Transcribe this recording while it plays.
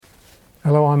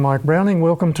Hello, I'm Mike Browning.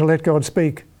 Welcome to Let God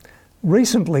Speak.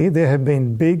 Recently, there have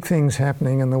been big things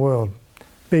happening in the world.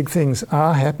 Big things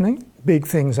are happening, big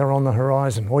things are on the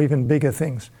horizon, or even bigger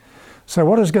things. So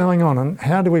what is going on, and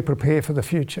how do we prepare for the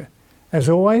future? As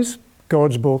always,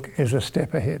 God's book is a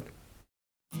step ahead.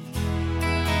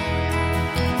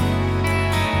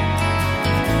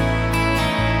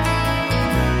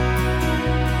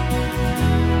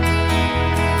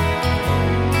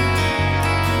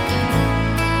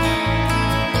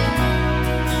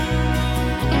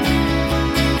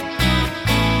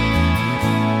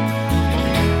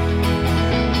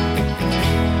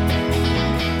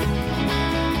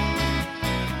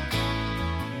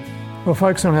 Well,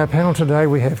 folks, on our panel today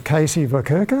we have Casey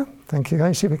Verkerker. Thank you,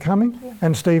 Casey, for coming. Yeah.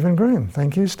 And Stephen Groom.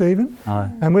 Thank you, Stephen. Hi.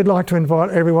 And we'd like to invite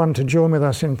everyone to join with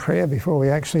us in prayer before we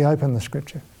actually open the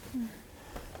scripture.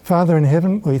 Father in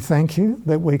heaven, we thank you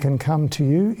that we can come to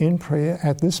you in prayer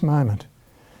at this moment.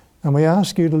 And we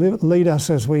ask you to lead us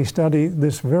as we study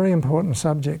this very important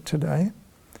subject today.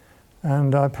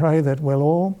 And I pray that we'll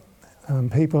all,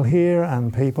 people here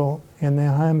and people in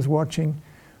their homes watching,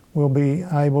 will be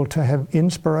able to have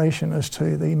inspiration as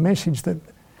to the message that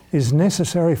is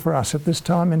necessary for us at this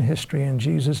time in history. In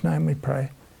Jesus' name we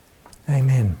pray.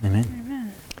 Amen. Amen.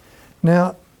 Amen.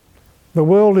 Now, the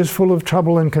world is full of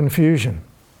trouble and confusion.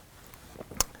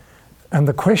 And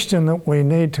the question that we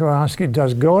need to ask is,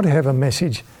 does God have a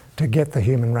message to get the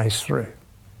human race through?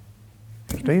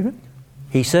 Stephen?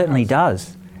 He certainly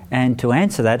does. And to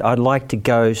answer that, I'd like to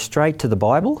go straight to the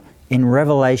Bible in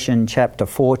Revelation chapter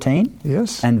 14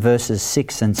 Yes. and verses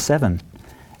 6 and 7.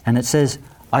 And it says,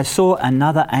 I saw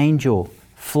another angel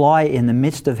fly in the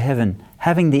midst of heaven,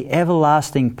 having the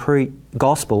everlasting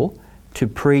gospel to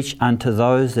preach unto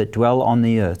those that dwell on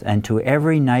the earth, and to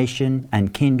every nation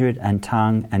and kindred and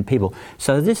tongue and people.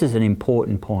 So this is an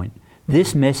important point.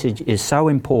 This message is so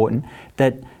important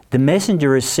that the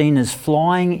messenger is seen as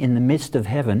flying in the midst of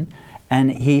heaven, and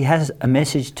he has a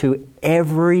message to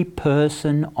every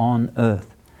person on earth.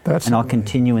 And I'll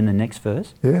continue in the next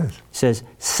verse. Yes. It says,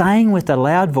 saying with a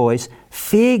loud voice,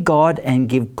 fear God and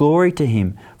give glory to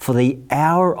him, for the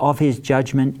hour of his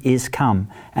judgment is come,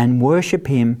 and worship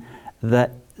him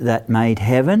that made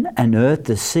heaven and earth,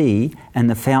 the sea, and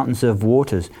the fountains of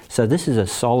waters. So this is a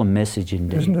solemn message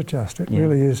indeed. Isn't it just? It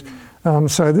really is.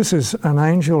 So this is an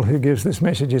angel who gives this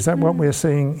message. Is that what we're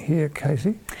seeing here,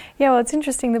 Casey? Yeah, well, it's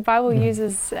interesting. The Bible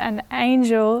uses an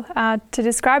angel to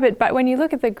describe it, but when you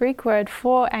look at the Greek word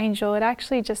for angel, it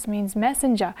actually just means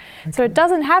messenger. Okay. So it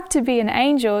doesn't have to be an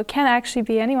angel. It can actually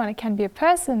be anyone. It can be a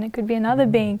person. It could be another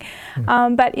being.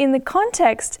 But in the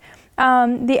context,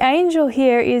 the angel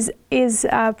here is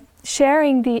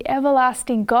sharing the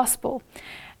everlasting gospel.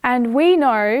 And we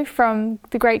know from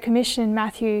the Great Commission in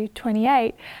Matthew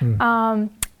 28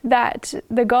 that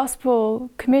the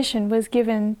Gospel Commission was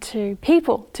given to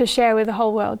people to share with the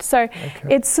whole world. So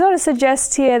it sort of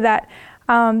suggests here that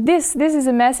this is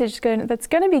a message that's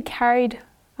going to be carried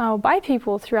by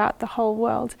people throughout the whole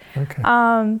world. Okay.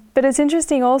 But it's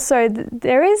interesting also that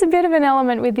there is a bit of an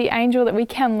element with the angel that we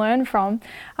can learn from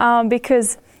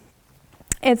because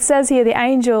it says here the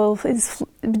angel is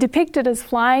depicted as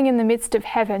flying in the midst of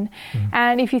heaven.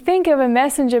 And if you think of a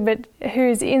messenger but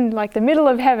who's in like the middle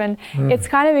of heaven, it's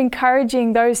kind of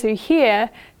encouraging those who hear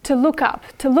to look up,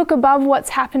 to look above what's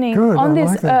happening on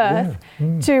this earth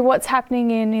to what's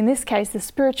happening in this case, the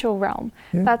spiritual realm.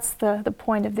 Yeah. That's the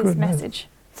point of this message.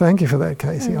 Thank you for that,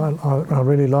 Casey. I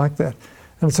really like that.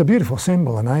 And it's a beautiful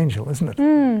symbol, an angel, isn't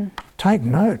it? Take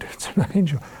note, it's an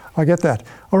angel. I get that.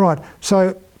 All right,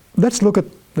 so let's look at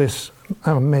this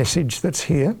message that's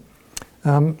here.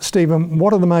 Stephen,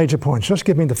 what are the major points? Just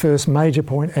give me the first major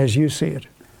point as you see it.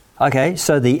 Okay,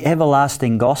 so the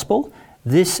everlasting gospel,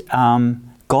 this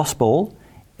gospel,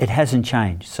 it hasn't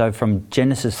changed. So from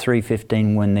Genesis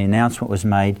 3:15, when the announcement was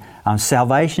made,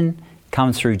 salvation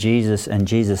comes through Jesus and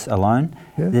Jesus alone.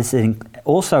 Yeah. This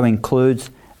also includes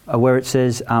where it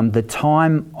says the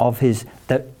time of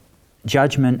the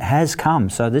judgment has come.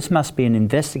 So this must be an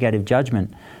investigative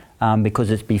judgment. Because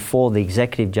it's before the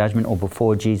executive judgment or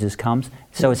before Jesus comes.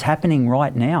 So it's happening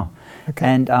right now. Okay.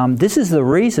 And this is the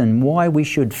reason why we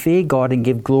should fear God and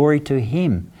give glory to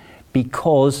him,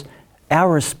 because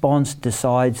our response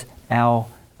decides our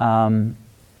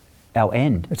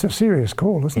end. It's a serious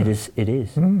call, isn't it? It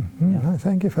is. No,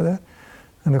 thank you for that.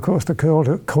 And of course the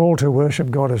call to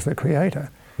worship God as the Creator.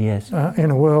 Yes.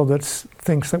 In a world that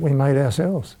thinks that we made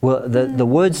ourselves. Well, the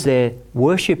words there,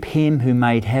 worship him who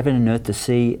made heaven and earth, the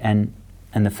sea and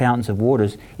the fountains of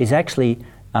waters, is actually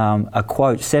a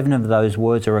quote. 7 of those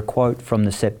words are a quote from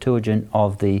the Septuagint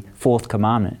of the fourth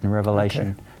commandment in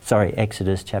Revelation. Okay.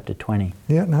 Exodus chapter 20.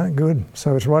 Yeah, no, good.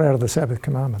 So it's right out of the Sabbath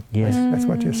commandment. Yes. That's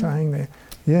what you're saying there.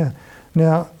 Yeah.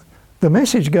 Now, the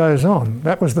message goes on.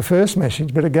 That was the first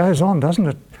message, but it goes on, doesn't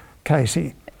it,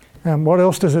 Casey? What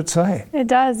else does it say? It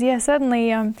does, yeah, certainly.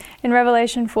 In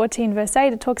Revelation 14 verse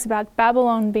 8, it talks about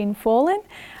Babylon being fallen.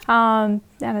 And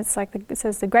it's like, it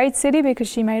says, the great city, because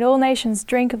she made all nations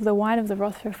drink of the wine of the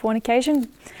wrath of her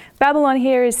fornication. Babylon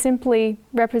here is simply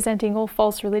representing all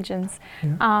false religions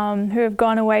who have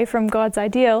gone away from God's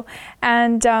ideal.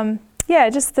 And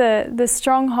just the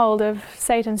stronghold of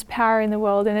Satan's power in the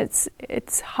world. And it's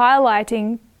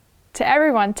highlighting to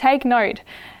everyone, take note,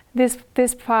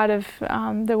 this part of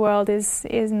the world is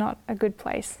not a good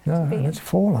place to be in. It's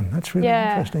fallen. That's really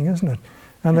interesting, isn't it?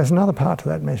 And there's another part to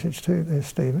that message too, there,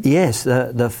 Stephen. Yes,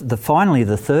 finally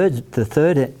the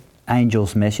third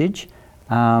angel's message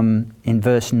in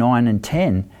verse 9 and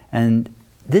 10, and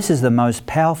this is the most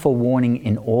powerful warning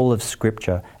in all of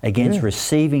Scripture against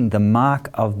receiving the mark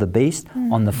of the beast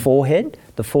on the forehead.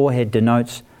 The forehead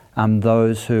denotes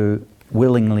those who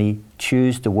willingly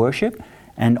choose to worship,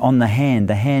 and on the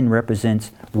hand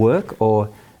represents work, or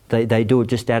they do it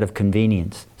just out of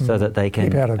convenience so that they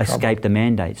can escape the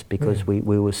mandates, because we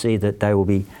will see that they will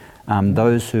be,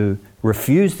 those who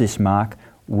refuse this mark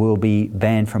will be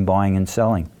banned from buying and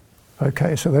selling.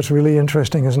 Okay, so that's really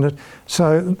interesting, isn't it?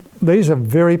 So these are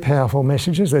very powerful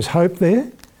messages. There's hope there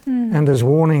and there's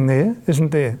warning there, isn't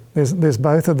there? There's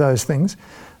both of those things.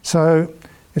 So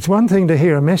it's one thing to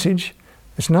hear a message.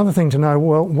 It's another thing to know,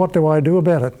 well, what do I do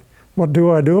about it? What do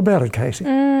I do about it, Casey?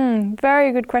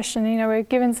 Very good question. You know, we're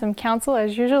given some counsel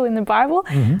as usual in the Bible.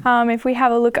 If we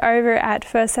have a look over at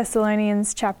 1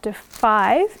 Thessalonians chapter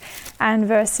 5 and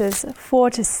verses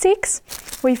 4 to 6,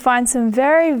 we find some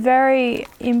very, very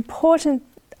important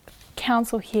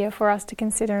counsel here for us to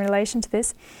consider in relation to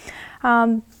this.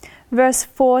 Verse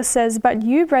 4 says, "But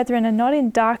you, brethren, are not in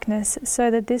darkness, so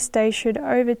that this day should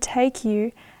overtake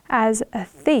you as a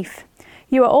thief.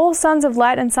 You are all sons of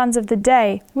light and sons of the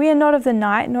day. We are not of the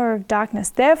night nor of darkness.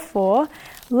 Therefore,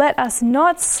 let us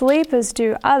not sleep as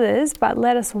do others, but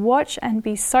let us watch and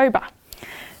be sober."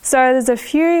 So there's a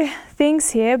few things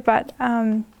here, but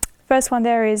first one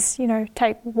there is,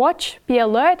 take watch, be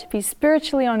alert, be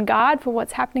spiritually on guard for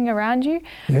what's happening around you,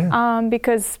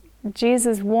 because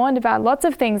Jesus warned about lots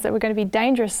of things that were going to be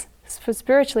dangerous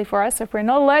spiritually for us. So if we're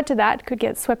not alert to that, could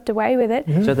get swept away with it.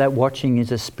 So that watching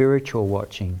is a spiritual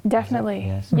watching. Definitely.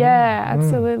 Yes. Yeah,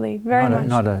 absolutely. Very much.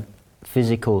 Not a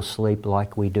physical sleep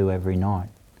like we do every night.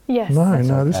 Yes.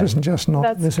 No, this isn't just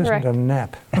this isn't a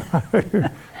nap.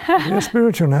 It's a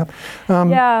spiritual nap.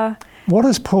 What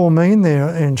does Paul mean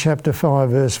there in chapter 5,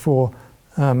 verse 4,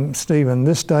 Stephen?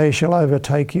 This day shall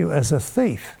overtake you as a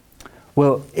thief.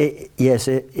 Well,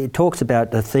 it talks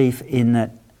about the thief in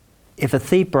that if a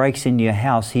thief breaks into your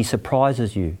house, he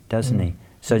surprises you, doesn't he?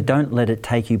 So don't let it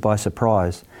take you by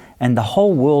surprise. And the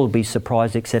whole world will be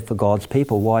surprised except for God's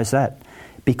people. Why is that?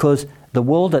 Because the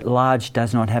world at large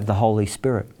does not have the Holy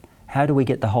Spirit. How do we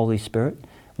get the Holy Spirit?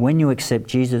 When you accept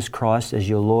Jesus Christ as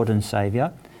your Lord and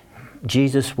Saviour,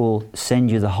 Jesus will send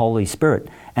you the Holy Spirit.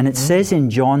 And it says in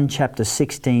John chapter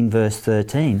 16, verse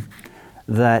 13,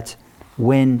 that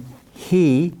when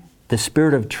He, the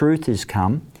Spirit of truth, is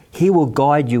come, He will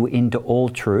guide you into all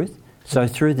truth. So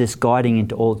through this guiding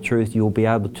into all truth, you'll be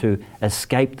able to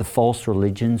escape the false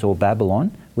religions or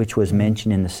Babylon, which was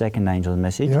mentioned in the second angel's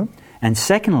message. Yep. And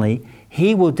secondly,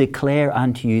 He will declare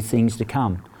unto you things to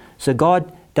come. So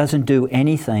God doesn't do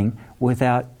anything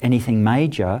without anything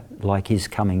major, like His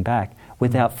coming back,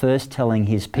 without first telling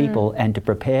His people and to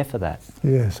prepare for that.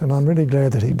 Yes, and I'm really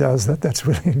glad that He does that. That's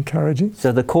really encouraging.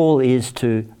 So the call is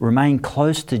to remain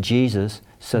close to Jesus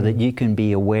so that you can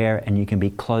be aware and you can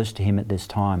be close to Him at this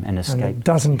time and escape. And it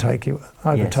doesn't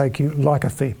overtake you like a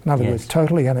thief. In other words,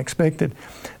 totally unexpected.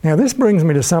 Now this brings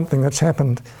me to something that's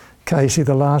happened, Casey,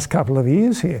 the last couple of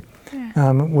years here.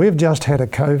 Yeah. We've just had a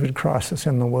COVID crisis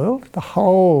in the world, the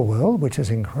whole world, which is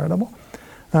incredible.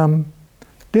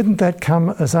 Didn't that come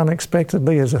as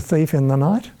unexpectedly as a thief in the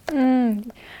night?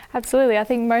 Absolutely. I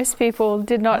think most people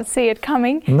did not see it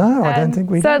coming. No, I don't think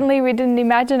we did. Certainly we didn't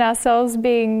imagine ourselves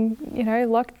being,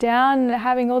 locked down,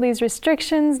 having all these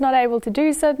restrictions, not able to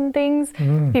do certain things,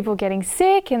 people getting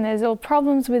sick, and there's all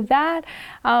problems with that.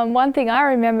 One thing I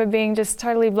remember being just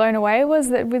totally blown away was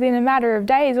that within a matter of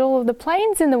days, all of the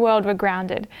planes in the world were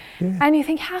grounded. Yeah. And you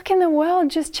think, how can the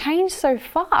world just change so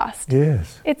fast?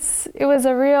 Yes. It was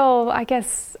a real, I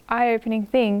guess, eye-opening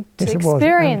thing to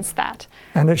experience that.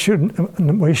 And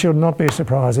we should not be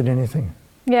surprised at anything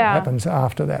that happens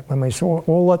after that, when we saw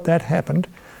all that happened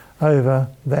over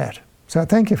that. So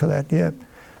thank you for that,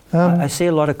 I see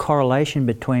a lot of correlation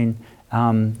between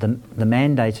the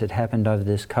mandates that happened over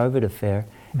this COVID affair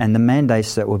and the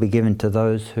mandates that will be given to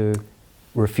those who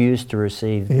refuse to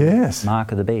receive the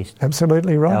mark of the beast.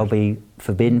 Absolutely right. They'll be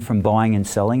forbidden from buying and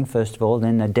selling, first of all,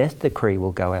 then the death decree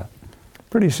will go out.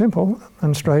 Pretty simple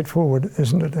and straightforward,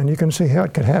 isn't it? And you can see how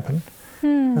it could happen.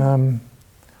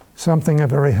 Something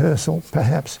of a rehearsal,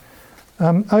 perhaps.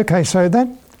 Okay, so that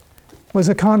was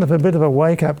a kind of a bit of a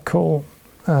wake-up call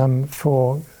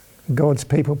for God's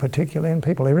people particularly, and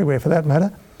people everywhere for that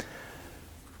matter.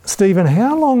 Stephen,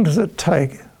 how long does it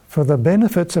take for the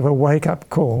benefits of a wake-up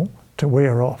call to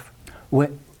wear off?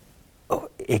 Well,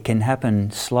 it can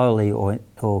happen slowly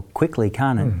or quickly,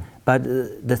 can't it? But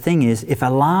the thing is, if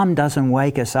alarm doesn't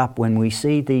wake us up when we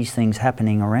see these things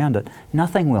happening around it,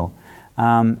 nothing will.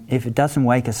 If it doesn't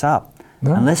wake us up,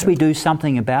 unless we do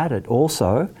something about it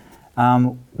also,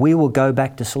 we will go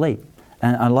back to sleep.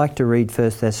 And I'd like to read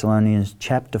 1 Thessalonians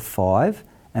chapter 5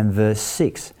 and verse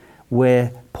 6,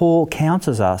 where Paul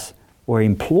counsels us or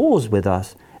implores with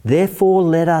us, therefore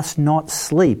let us not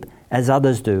sleep as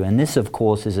others do. And this, of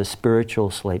course, is a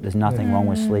spiritual sleep. There's nothing wrong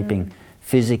with sleeping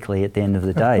physically at the end of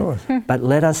the day. But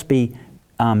let us be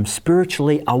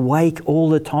spiritually awake all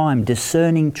the time,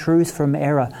 discerning truth from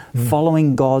error,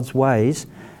 following God's ways,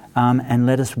 and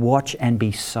let us watch and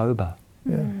be sober.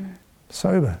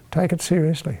 Sober. Take it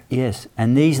seriously. Yes,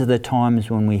 and these are the times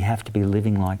when we have to be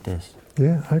living like this.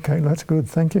 Yeah, okay, that's good.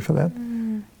 Thank you for that.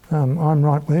 I'm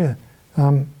right there.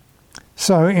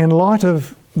 So in light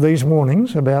of these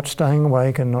warnings about staying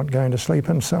awake and not going to sleep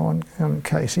and so on,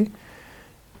 Casey,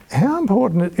 how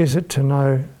important is it to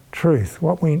know truth,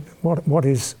 what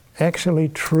is actually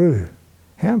true?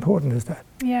 How important is that?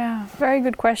 Yeah, very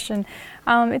good question.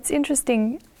 It's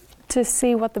interesting to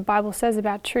see what the Bible says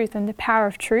about truth and the power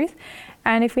of truth.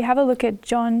 And if we have a look at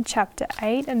John chapter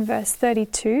 8 and verse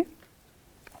 32,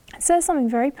 it says something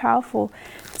very powerful.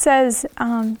 It says,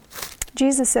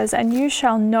 Jesus says, and you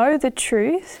shall know the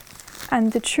truth,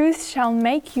 and the truth shall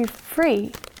make you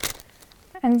free.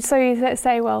 And so you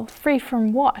say, well, free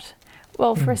from what?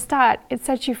 Well, for a start, it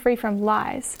sets you free from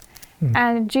lies.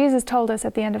 And Jesus told us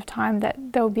at the end of time that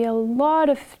there will be a lot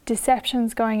of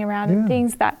deceptions going around and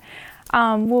things that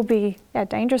will be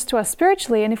dangerous to us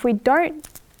spiritually. And if we don't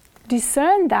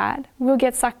discern that, we'll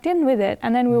get sucked in with it,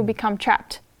 and then we'll become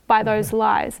trapped by those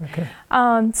lies.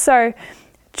 So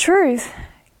truth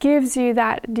gives you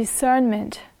that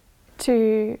discernment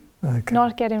to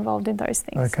not get involved in those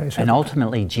things. So and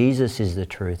ultimately, Jesus is the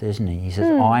truth, isn't he? He says,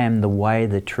 I am the way,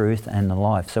 the truth, and the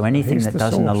life. So anything that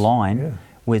doesn't align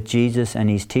with Jesus and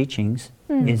his teachings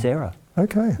is error.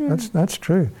 That's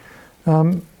true.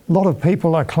 A lot of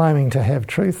people are claiming to have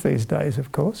truth these days,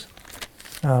 of course.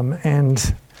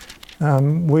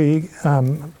 We,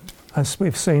 as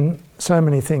we've seen so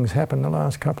many things happen the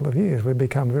last couple of years, we've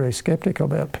become very sceptical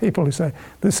about people who say,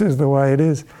 this is the way it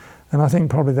is. And I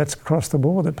think probably that's across the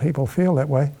board that people feel that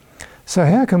way. So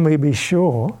how can we be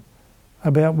sure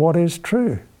about what is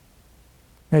true?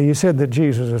 Now, you said that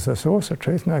Jesus is the source of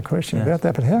truth, no question about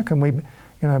that, but how can we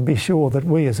be sure that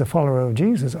we as a follower of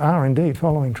Jesus are indeed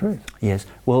following truth? Yes,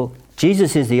 well,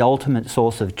 Jesus is the ultimate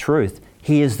source of truth.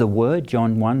 He is the Word,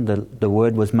 John 1, the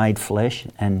Word was made flesh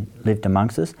and lived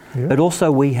amongst us. But also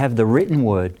we have the written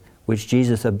Word, which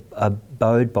Jesus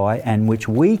abode by and which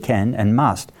we can and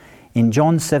must. In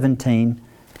John 17,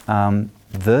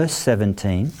 verse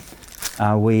 17,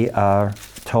 we are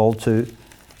told to,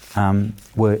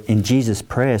 in Jesus'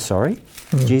 prayer,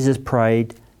 Jesus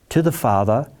prayed to the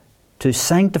Father to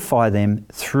sanctify them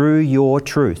through your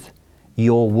truth.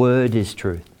 Your word is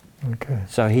truth.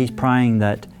 So he's praying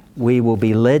that we will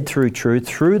be led through truth,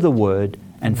 through the word,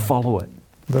 and follow it.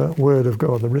 The word of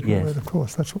God, the written word, of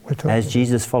course. That's what we're talking about. As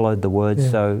Jesus followed the word,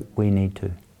 so we need to.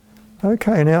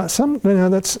 Okay, now that's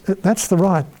the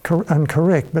right and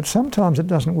correct, but sometimes it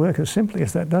doesn't work as simply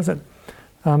as that, does it?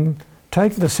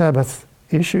 Take the Sabbath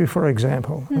issue, for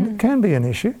example. And it can be an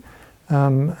issue,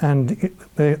 and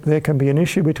there can be an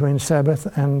issue between Sabbath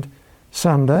and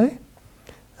Sunday,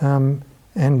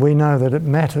 and we know that it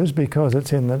matters because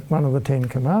it's in one of the 10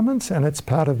 Commandments, and it's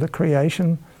part of the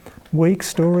creation week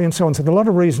story and so on. So there are a lot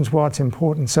of reasons why it's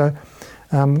important. So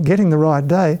getting the right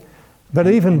day. But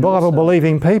even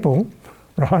Bible-believing people,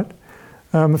 right,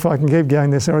 if I can keep going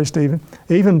there, sorry, Stephen,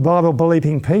 even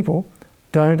Bible-believing people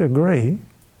don't agree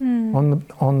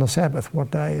on the Sabbath, what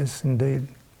day is indeed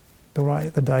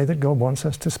the day that God wants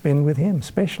us to spend with him,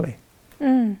 especially.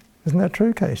 Isn't that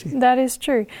true, Casey? That is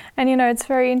true. And it's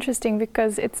very interesting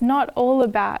because it's not all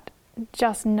about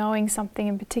just knowing something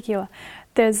in particular.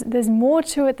 There's more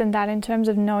to it than that in terms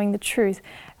of knowing the truth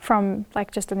from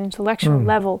like just an intellectual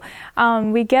level.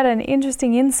 We get an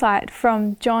interesting insight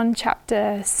from John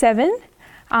chapter 7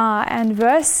 and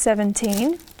verse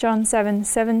 17. John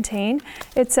 7:17.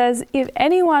 It says, "If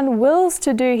anyone wills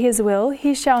to do his will,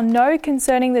 he shall know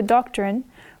concerning the doctrine,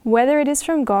 whether it is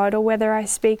from God or whether I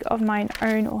speak of mine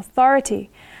own authority."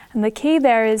 And the key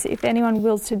there is if anyone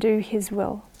wills to do his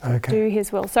will. Okay. Do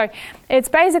his will. So it's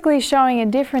basically showing a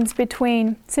difference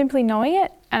between simply knowing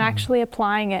it and actually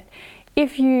applying it.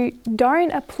 If you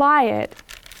don't apply it,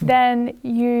 then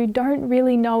you don't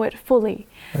really know it fully.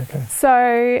 Okay.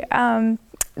 So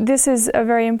this is a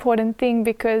very important thing,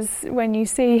 because when you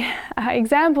see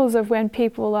examples of when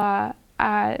people are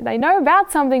they know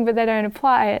about something but they don't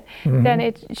apply it, then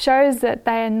it shows that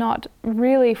they are not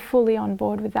really fully on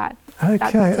board with that.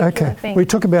 Okay. Thing. We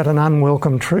talk about an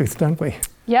unwelcome truth, don't we?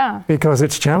 Yeah. Because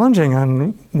it's challenging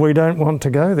and we don't want to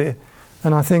go there.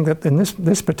 And I think that in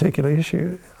this particular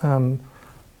issue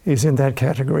is in that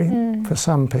category for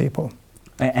some people.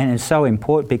 And it's so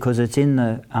important because it's in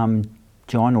the,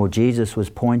 John or Jesus was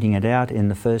pointing it out in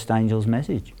the first angel's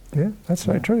message. Yeah, that's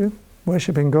so true.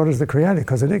 Worshipping God as the Creator,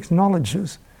 because it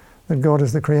acknowledges that God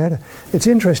is the Creator. It's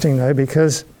interesting though,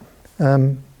 because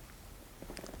the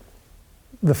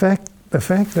fact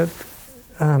that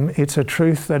it's a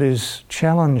truth that is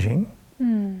challenging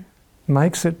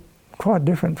makes it quite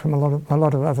different from a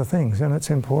lot of other things, and it's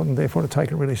important therefore to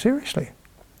take it really seriously.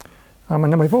 I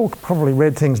mean, we've all probably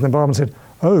read things in the Bible and said,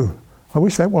 "Oh, I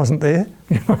wish that wasn't there."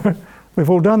 We've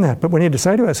all done that, but we need to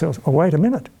say to ourselves, "Oh, wait a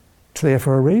minute, it's there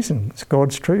for a reason. It's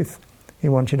God's truth. He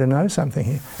wants you to know something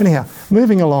here." Anyhow,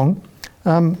 moving along,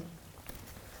 how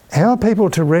are people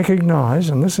to recognise,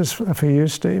 and this is for you,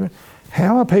 Stephen,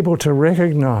 how are people to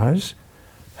recognise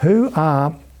who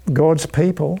are God's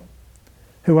people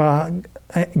who are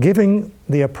giving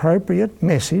the appropriate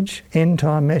message,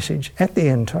 end-time message, at the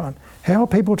end time? How are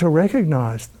people to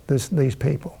recognise these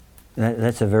people?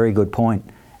 That's a very good point.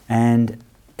 And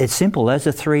it's simple. As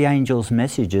the three angels'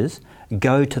 messages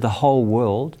go to the whole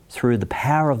world through the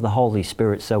power of the Holy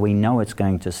Spirit, so we know it's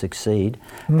going to succeed,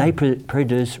 they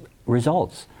produce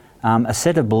results. A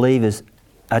set of believers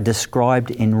are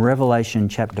described in Revelation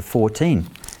chapter 14.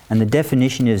 And the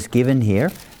definition is given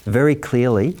here very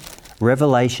clearly.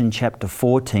 Revelation chapter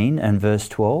 14 and verse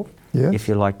 12, if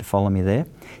you'd like to follow me there.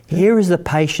 Here is the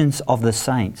patience of the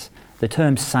saints. The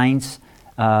term saints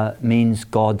means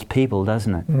God's people,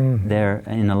 doesn't it? They're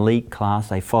an elite class,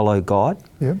 they follow God.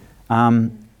 Yep.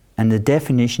 And the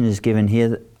definition is given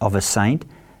here of a saint.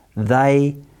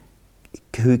 They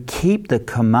who keep the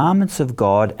commandments of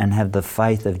God and have the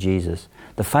faith of Jesus.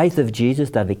 The faith of Jesus,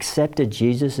 they've accepted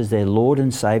Jesus as their Lord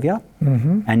and Saviour,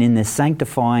 and in their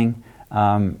sanctifying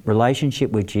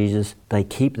relationship with Jesus, they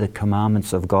keep the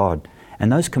commandments of God.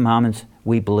 And those commandments,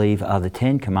 we believe, are the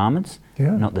 10 Commandments,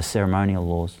 not the ceremonial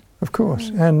laws. Of course.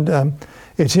 And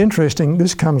it's interesting,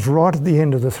 this comes right at the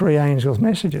end of the three angels'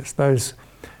 messages, those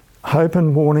hope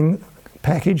and warning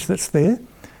package that's there.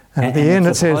 And at the end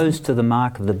it says, opposed to the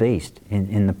mark of the beast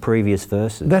in the previous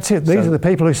verses. That's it. These are the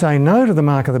people who say no to the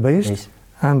mark of the beast,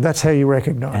 and that's how you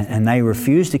recognise them. And they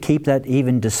refuse to keep that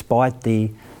even despite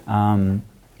the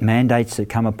mandates that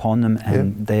come upon them,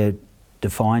 and they're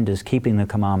defined as keeping the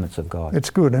commandments of God.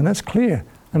 It's good, and it's clear.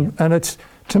 And it's,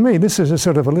 to me, this is a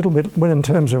sort of a little bit, when in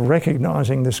terms of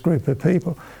recognising this group of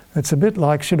people, it's a bit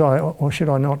like should I or should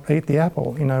I not eat the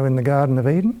apple, in the Garden of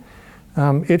Eden.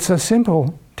 It's a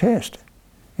simple test.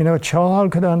 A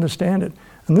child could understand it.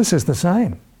 And this is the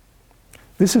same.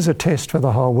 This is a test for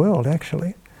the whole world,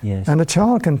 actually. Yes. And a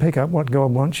child can pick up what God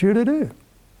wants you to do.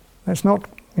 That's not,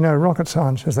 rocket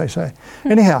science, as they say.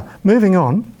 Anyhow, moving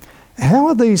on. How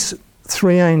are these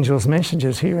three angels'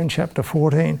 messages here in chapter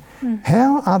 14,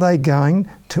 how are they going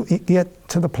to get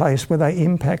to the place where they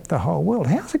impact the whole world?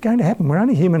 How's it going to happen? We're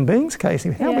only human beings,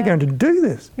 Casey. How are we going to do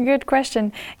this? Good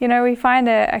question. We find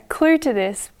a clue to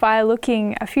this by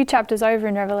looking a few chapters over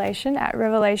in Revelation, at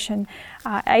Revelation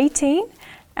 18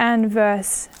 and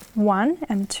verse 1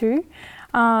 and 2.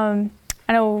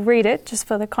 And I'll read it just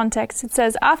for the context. It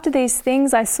says, "After these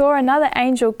things I saw another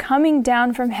angel coming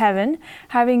down from heaven,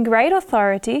 having great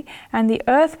authority, and the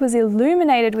earth was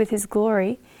illuminated with his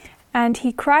glory. And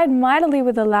he cried mightily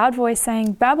with a loud voice,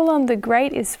 saying, Babylon the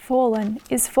Great is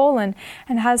fallen,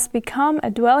 and has become a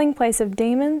dwelling place of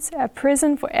demons, a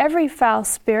prison for every foul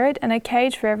spirit, and a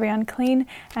cage for every unclean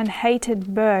and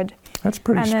hated bird." That's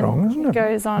pretty strong, isn't it?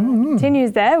 Goes on,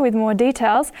 continues there with more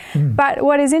details. But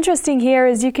what is interesting here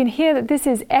is you can hear that this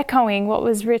is echoing what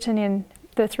was written in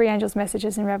the three angels'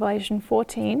 messages in Revelation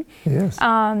 14. Yes.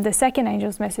 The second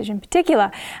angel's message in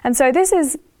particular. And so this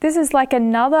is like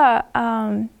another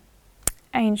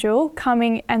angel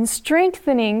coming and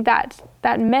strengthening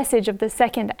that message of the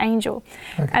second angel.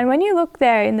 Okay. And when you look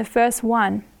there in the first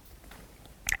one,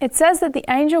 it says that the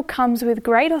angel comes with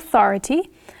great authority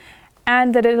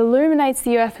and that it illuminates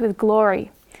the earth with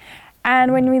glory.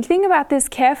 And when we think about this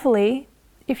carefully,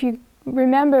 if you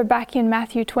remember back in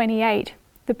Matthew 28,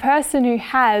 the person who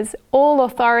has all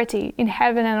authority in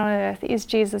heaven and on earth is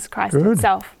Jesus Christ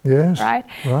himself. Yes. Right?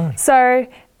 Right. So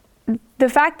the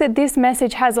fact that this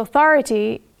message has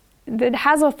authority, that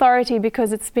has authority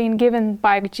because it's been given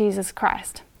by Jesus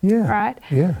Christ. Yeah. Right?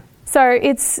 Yeah. So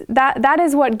it's that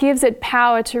is what gives it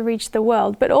power to reach the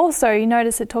world. But also, you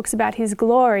notice it talks about his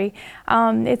glory.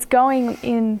 It's going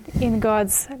in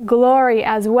God's glory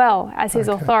as well as his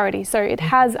authority. So it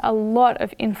has a lot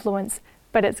of influence,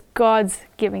 but it's God's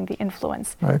giving the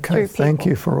influence through people. Thank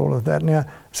you for all of that. Now,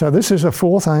 so this is a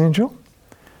fourth angel,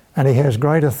 and he has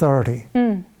great authority.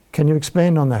 Can you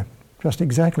expand on that? Just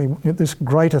exactly this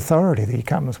great authority that he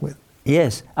comes with.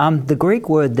 Yes. The Greek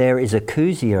word there is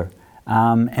akousia.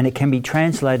 And it can be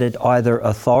translated either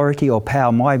authority or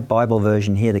power. My Bible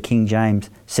version here, the King James,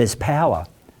 says power.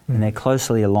 And they're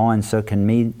closely aligned, so it can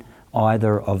mean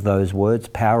either of those words,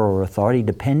 power or authority,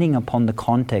 depending upon the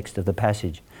context of the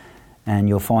passage. And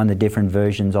you'll find the different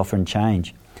versions often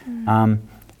change.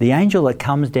 The angel that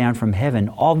comes down from heaven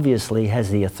obviously has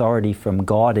the authority from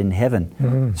God in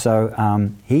heaven.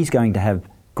 So he's going to have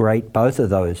both of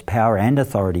those, power and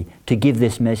authority, to give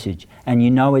this message. And you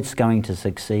know it's going to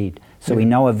succeed. So we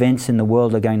know events in the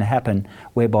world are going to happen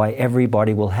whereby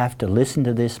everybody will have to listen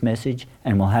to this message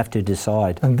and will have to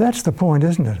decide. And that's the point,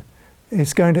 isn't it?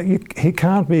 It's going to. He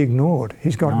can't be ignored.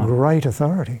 He's got great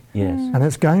authority. Yes. And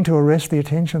it's going to arrest the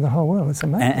attention of the whole world. It's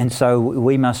amazing. And so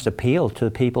we must appeal to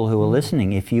the people who are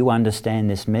listening. If you understand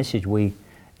this message,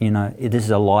 this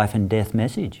is a life and death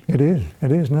message. It is.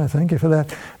 It is. No, thank you for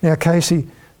that. Now, Casey,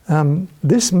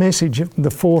 this message,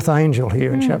 the fourth angel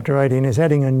here in chapter 18, is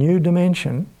adding a new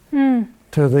dimension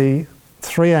to the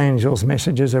three angels'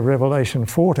 messages of Revelation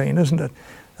 14, isn't it?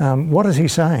 What is he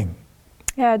saying?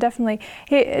 Yeah, definitely.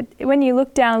 When you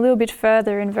look down a little bit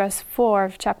further in verse 4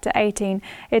 of chapter 18,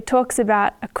 it talks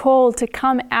about a call to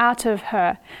come out of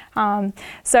her.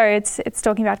 So it's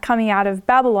talking about coming out of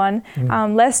Babylon,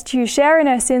 lest you share in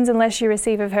her sins unless you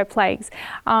receive of her plagues.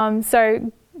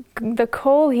 So the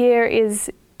call here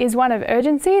is one of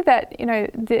urgency, that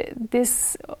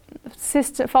this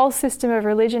false system of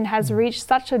religion has reached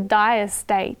such a dire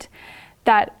state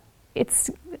that it's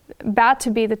about to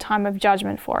be the time of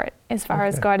judgment for it, as far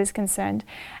as God is concerned.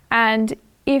 And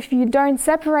if you don't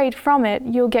separate from it,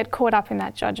 you'll get caught up in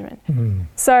that judgment.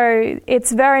 So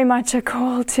it's very much a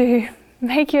call to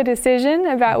make your decision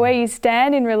about where you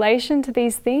stand in relation to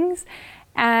these things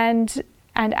and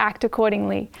act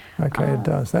accordingly. Okay, it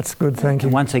does. That's good, thank you.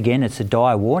 And once again, it's a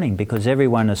dire warning, because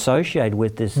everyone associated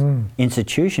with this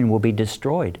institution will be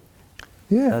destroyed.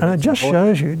 Yeah, and it just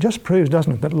shows you, it just proves,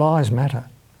 doesn't it, that lies matter.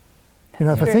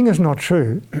 If a thing is not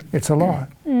true, it's a lie.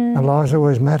 And lies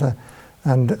always matter.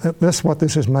 And that's what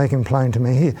this is making plain to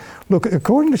me here. Look,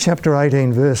 according to chapter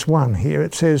 18, verse 1 here,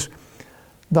 it says,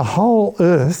 the whole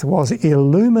earth was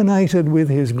illuminated with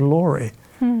his glory.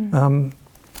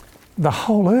 The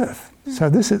whole earth.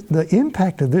 So this is the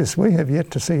impact of this. We have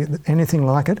yet to see anything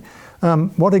like it.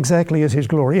 What exactly is his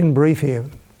glory? In brief here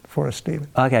for us, Stephen.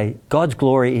 Okay, God's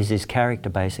glory is his character,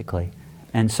 basically.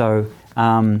 And so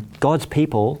God's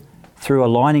people, through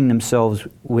aligning themselves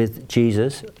with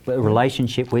Jesus, a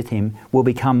relationship with him, will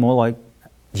become more like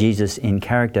Jesus in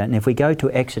character. And if we go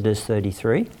to Exodus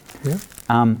 33,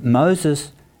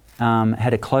 Moses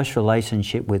had a close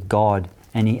relationship with God,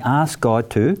 and he asked God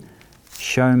to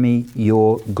show me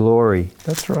your glory.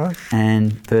 That's right.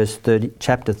 And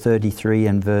chapter 33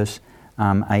 and verse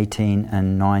 18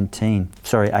 and 19.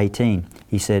 Sorry, 18.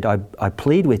 He said, I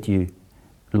plead with you,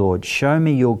 Lord, show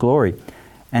me your glory.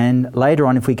 And later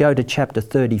on, if we go to chapter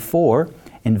 34,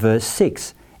 in verse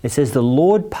 6, it says, the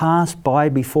Lord passed by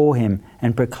before him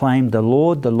and proclaimed, the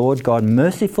Lord God,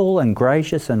 merciful and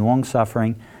gracious and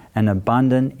long-suffering and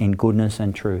abundant in goodness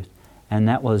and truth. And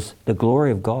that was the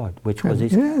glory of God, which was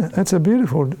his... Yeah, that's a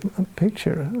beautiful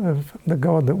picture of the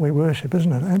God that we worship,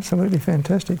 isn't it? Absolutely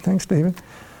fantastic. Thanks, Stephen.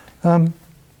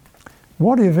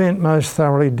 What event most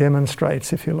thoroughly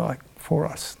demonstrates, if you like, for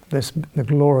us, the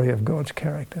glory of God's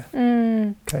character?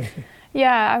 Casey.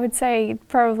 Yeah, I would say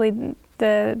probably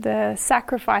the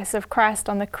sacrifice of Christ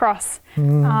on the cross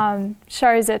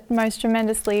shows it most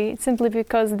tremendously, simply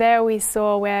because there we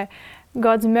saw where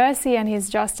God's mercy and his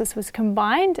justice was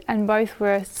combined, and both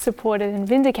were supported and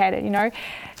vindicated. You know,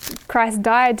 Christ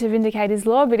died to vindicate his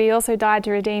law, but he also died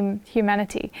to redeem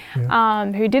humanity,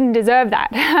 who didn't deserve that.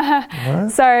 Right.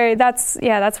 So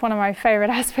that's one of my favorite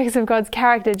aspects of God's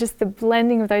character, just the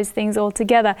blending of those things all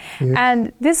together. Yes.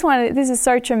 And this is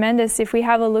so tremendous. If we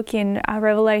have a look in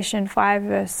Revelation 5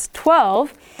 verse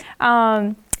 12,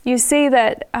 you see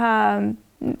that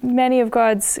many of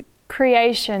God's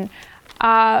creation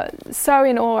are so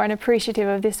in awe and appreciative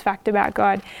of this fact about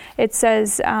God. It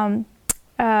says,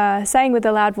 saying with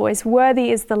a loud voice,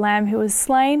 "Worthy is the Lamb who was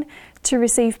slain to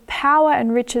receive power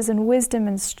and riches and wisdom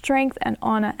and strength and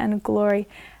honor and glory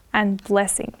and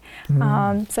blessing."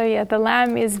 The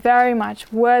Lamb is very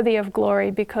much worthy of glory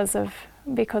because of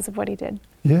what he did.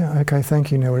 Yeah, okay,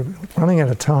 thank you. Now we're running out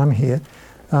of time here.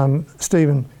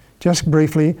 Stephen, just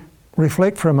briefly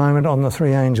reflect for a moment on the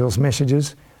three angels'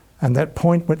 messages and that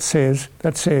point that says,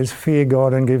 fear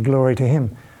God and give glory to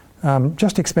him.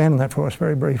 Just expand on that for us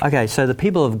very briefly. Okay, so the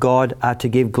people of God are to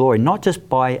give glory, not just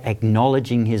by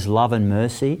acknowledging his love and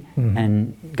mercy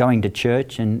and going to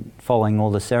church and following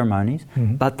all the ceremonies,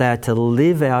 but they are to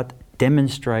live out,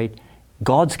 demonstrate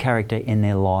God's character in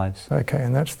their lives. Okay,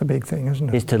 and that's the big thing, isn't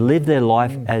it? Is to live their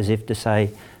life as if to say,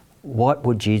 what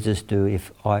would Jesus do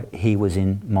if he was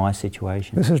in my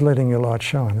situation? This is letting your light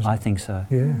shine, isn't it? I think so.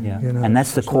 Yeah. You know, and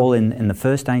that's the call in the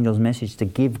first angel's message, to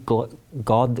give God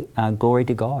glory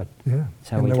to God. Yeah,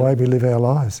 So in the way we live our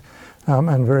lives.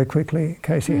 And very quickly,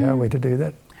 Casey, how are we to do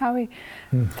that? How we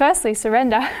firstly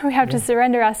surrender. We have to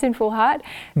surrender our sinful heart.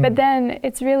 But then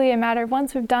it's really a matter of,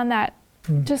 once we've done that,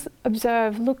 just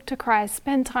observe, look to Christ,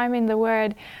 spend time in the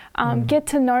Word, get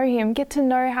to know him, get to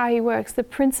know how he works, the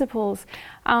principles.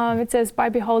 It says, by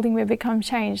beholding we become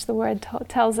changed. The Word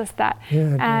tells us that.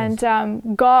 Yeah, and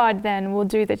God then will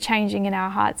do the changing in our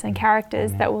hearts and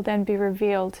characters that will then be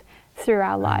revealed through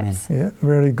our lives. Yeah,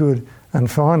 very good.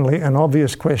 And finally, an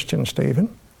obvious question, Stephen.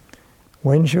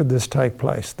 When should this take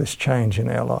place, this change in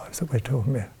our lives that we're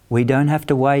talking about? We don't have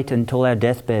to wait until our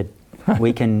deathbed.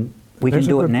 We can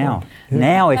do it now. Yeah.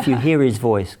 Now, if you hear his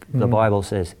voice, the Bible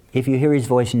says, if you hear his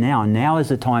voice now is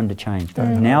the time to change.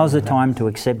 Now is the time to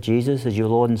accept Jesus as your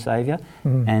Lord and Saviour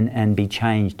and be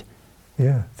changed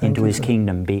into his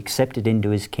kingdom, be accepted into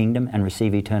his kingdom and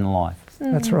receive eternal life.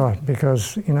 That's right,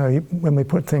 because, you know, when we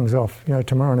put things off, you know,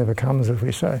 tomorrow never comes, as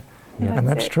we say. Yeah. And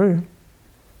that's true.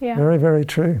 Yeah. Very, very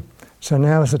true. So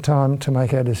now is the time to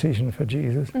make our decision for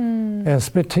Jesus, as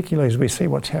particularly as we see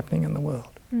what's happening in the world.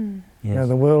 You know,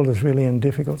 the world is really in a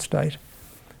difficult state,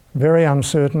 very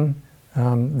uncertain.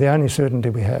 The only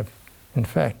certainty we have, in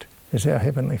fact, is our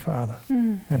Heavenly Father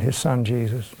and his Son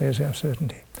Jesus. There's our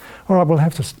certainty. All right, we'll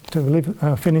have to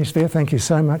finish there. Thank you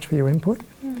so much for your input.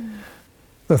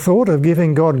 The thought of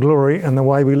giving God glory and the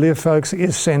way we live, folks,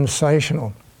 is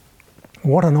sensational.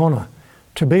 What an honour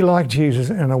to be like Jesus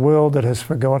in a world that has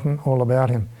forgotten all about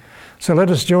him. So let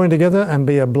us join together and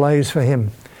be ablaze for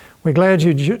him. We're glad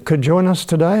you could join us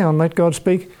today on Let God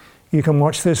Speak. You can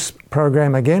watch this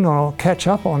program again or catch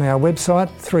up on our website,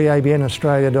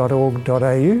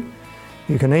 3abnaustralia.org.au.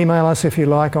 You can email us if you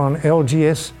like on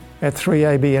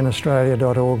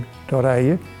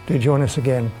lgs@3abnaustralia.org.au. Do join us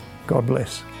again. God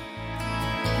bless.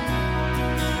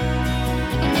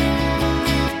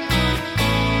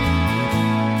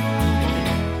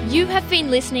 You have been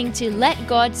listening to Let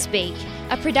God Speak,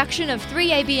 a production of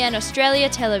 3ABN Australia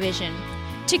Television.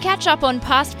 To catch up on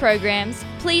past programs,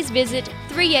 please visit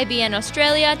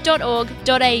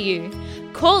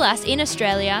 3abnaustralia.org.au. Call us in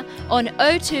Australia on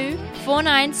 02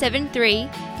 4973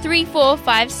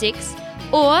 3456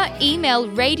 or email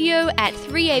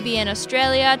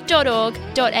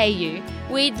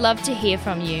radio@3abnaustralia.org.au. We'd love to hear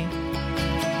from you.